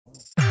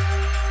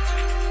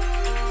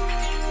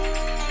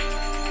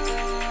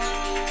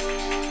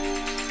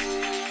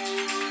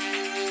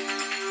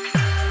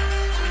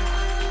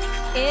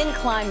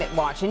Climate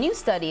Watch. A new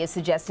study is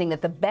suggesting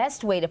that the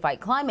best way to fight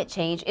climate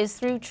change is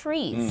through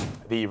trees.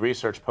 The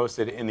research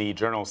posted in the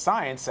journal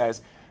Science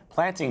says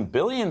planting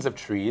billions of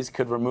trees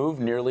could remove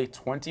nearly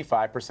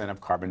 25%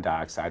 of carbon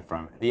dioxide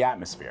from the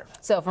atmosphere.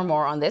 So for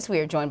more on this, we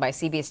are joined by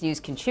CBS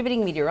News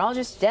contributing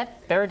meteorologist Jeff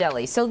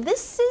Berardelli. So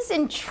this is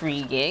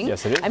intriguing.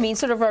 Yes, it is. I mean,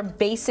 sort of our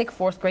basic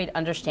fourth grade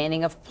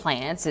understanding of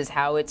plants is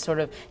how it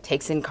sort of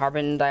takes in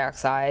carbon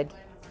dioxide,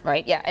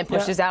 right? Yeah, and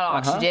pushes out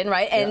oxygen,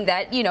 right? And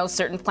that, you know,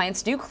 certain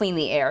plants do clean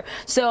the air.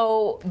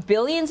 So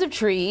billions of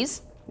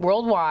trees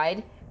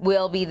worldwide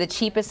will be the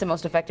cheapest and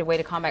most effective way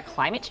to combat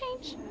climate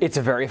change? It's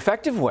a very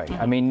effective way.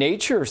 I mean,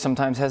 nature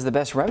sometimes has the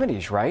best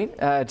remedies, right?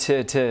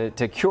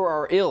 To cure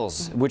our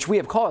ills, which we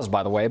have caused,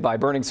 by the way, by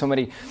burning so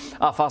many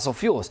fossil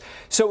fuels.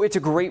 So it's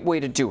a great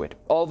way to do it.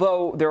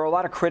 Although there are a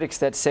lot of critics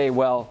that say,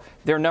 well,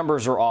 their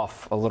numbers are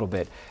off a little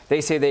bit.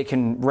 They say they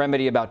can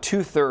remedy about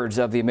 2/3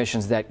 of the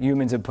emissions that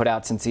humans have put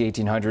out since the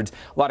 1800s.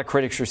 A lot of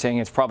critics are saying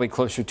it's probably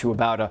closer to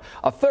about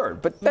a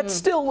third, but that's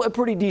still a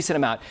pretty decent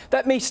amount.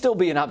 That may still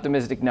be an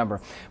optimistic number.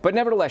 But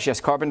nevertheless,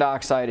 yes, carbon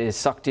dioxide is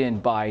sucked in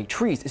by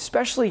trees,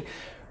 especially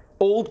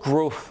old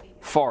growth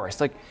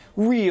forests, like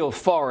real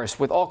forests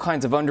with all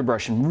kinds of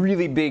underbrush and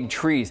really big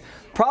trees.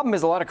 Problem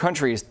is a lot of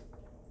countries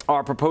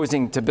are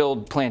proposing to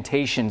build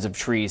plantations of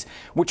trees,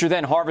 which are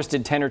then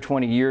harvested 10 or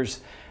 20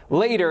 years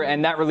later,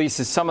 and that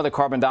releases some of the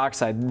carbon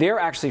dioxide. They're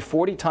actually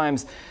 40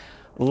 times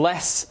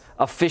less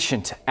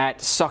efficient at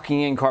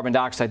sucking in carbon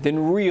dioxide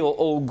than real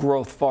old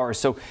growth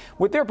forests. So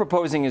what they're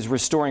proposing is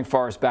restoring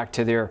forests back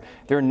to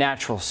their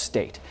natural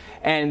state,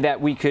 and that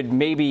we could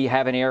maybe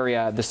have an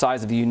area the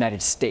size of the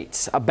United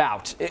States,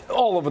 about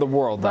all over the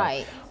world,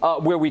 though,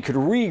 where we could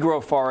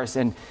regrow forests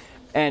and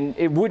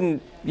it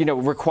wouldn't, you know,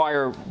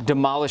 require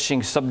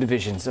demolishing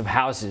subdivisions of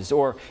houses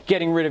or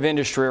getting rid of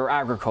industry or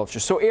agriculture.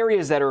 So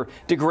areas that are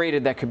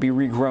degraded that could be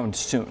regrown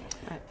soon.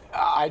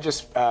 I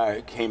just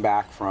came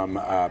back from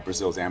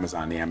Brazil's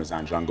Amazon, the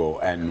Amazon jungle,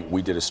 and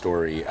we did a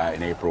story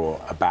in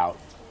April about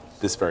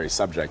this very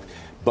subject.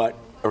 But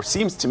it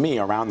seems to me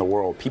around the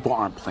world, people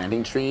aren't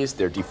planting trees,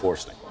 they're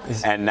deforesting.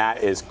 And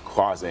that is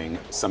causing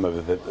some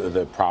of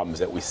the problems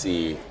that we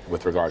see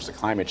with regards to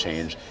climate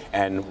change.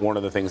 And one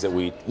of the things that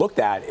we looked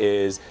at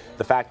is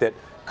the fact that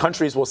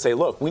countries will say,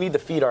 look, we need to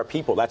feed our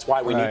people. That's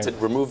why we need to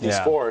remove these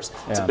forests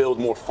to build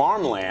more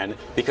farmland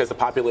because the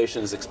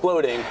population is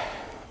exploding.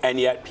 And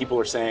yet people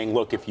are saying,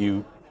 look, if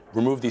you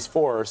remove these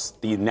forests,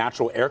 the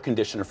natural air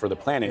conditioner for the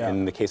planet,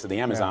 in the case of the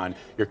Amazon,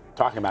 you're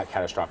talking about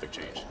catastrophic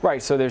change.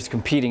 Right, so there's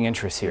competing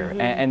interests here,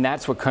 and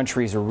that's what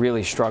countries are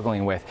really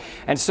struggling with.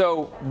 And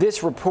so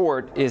this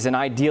report is an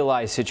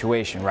idealized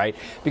situation, right?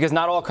 Because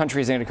not all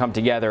countries are going to come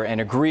together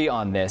and agree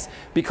on this,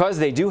 because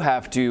they do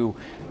have to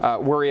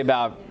worry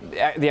about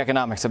the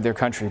economics of their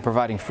country,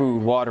 providing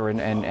food, water,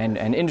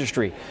 and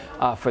industry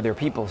for their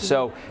people.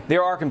 So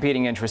there are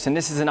competing interests, and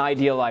this is an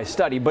idealized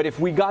study. But if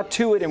we got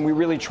to it and we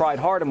really tried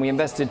hard and we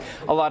invested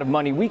a lot of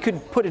money, we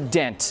could put a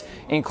dent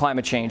in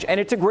climate change. And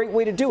it's a great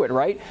way to do it,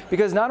 right?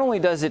 Because not only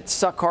does it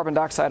suck carbon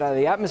dioxide out of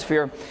the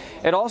atmosphere,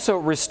 it also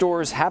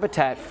restores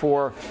habitat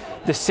for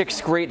the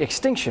sixth great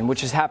extinction,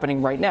 which is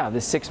happening right now,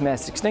 the sixth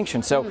mass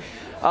extinction. So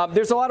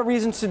there's a lot of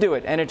reasons to do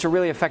it, and it's a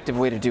really effective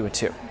way to do it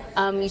too.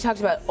 You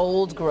talked about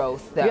old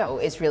growth, though,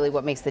 is really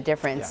what makes the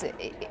difference.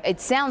 It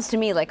sounds to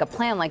me like a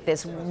plan like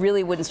this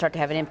really wouldn't start to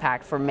have an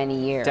impact for many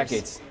years.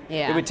 Decades.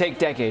 It would take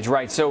decades,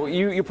 right? So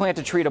you plant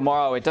a tree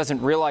tomorrow, it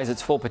doesn't realize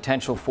its full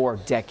potential for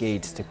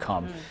decades to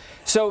come.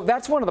 So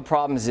that's one of the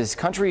problems, is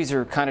countries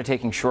are kind of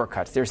taking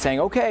shortcuts. They're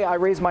saying, okay, I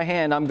raise my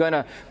hand, I'm going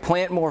to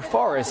plant more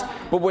forests.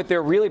 But what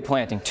they're really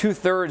planting,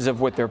 2/3 of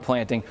what they're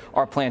planting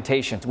are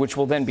plantations, which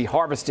will then be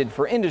harvested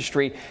for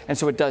industry. And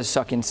so it does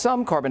suck in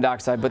some carbon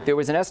dioxide. But there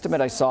was an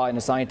estimate I saw in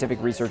a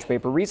scientific research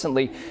paper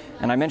recently,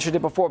 and I mentioned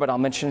it before, but I'll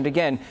mention it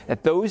again,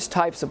 that those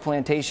types of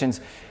plantations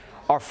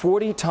are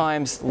 40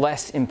 times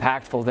less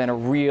impactful than a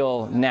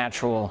real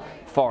natural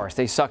forest.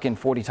 They suck in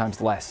 40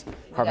 times less carbon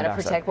dioxide. We got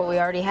to protect what we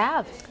already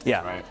have.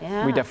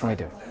 Yeah, we definitely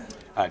do.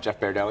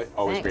 Jeff Berardelli,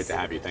 always great to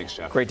have you. Thanks,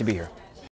 Jeff. Great to be here.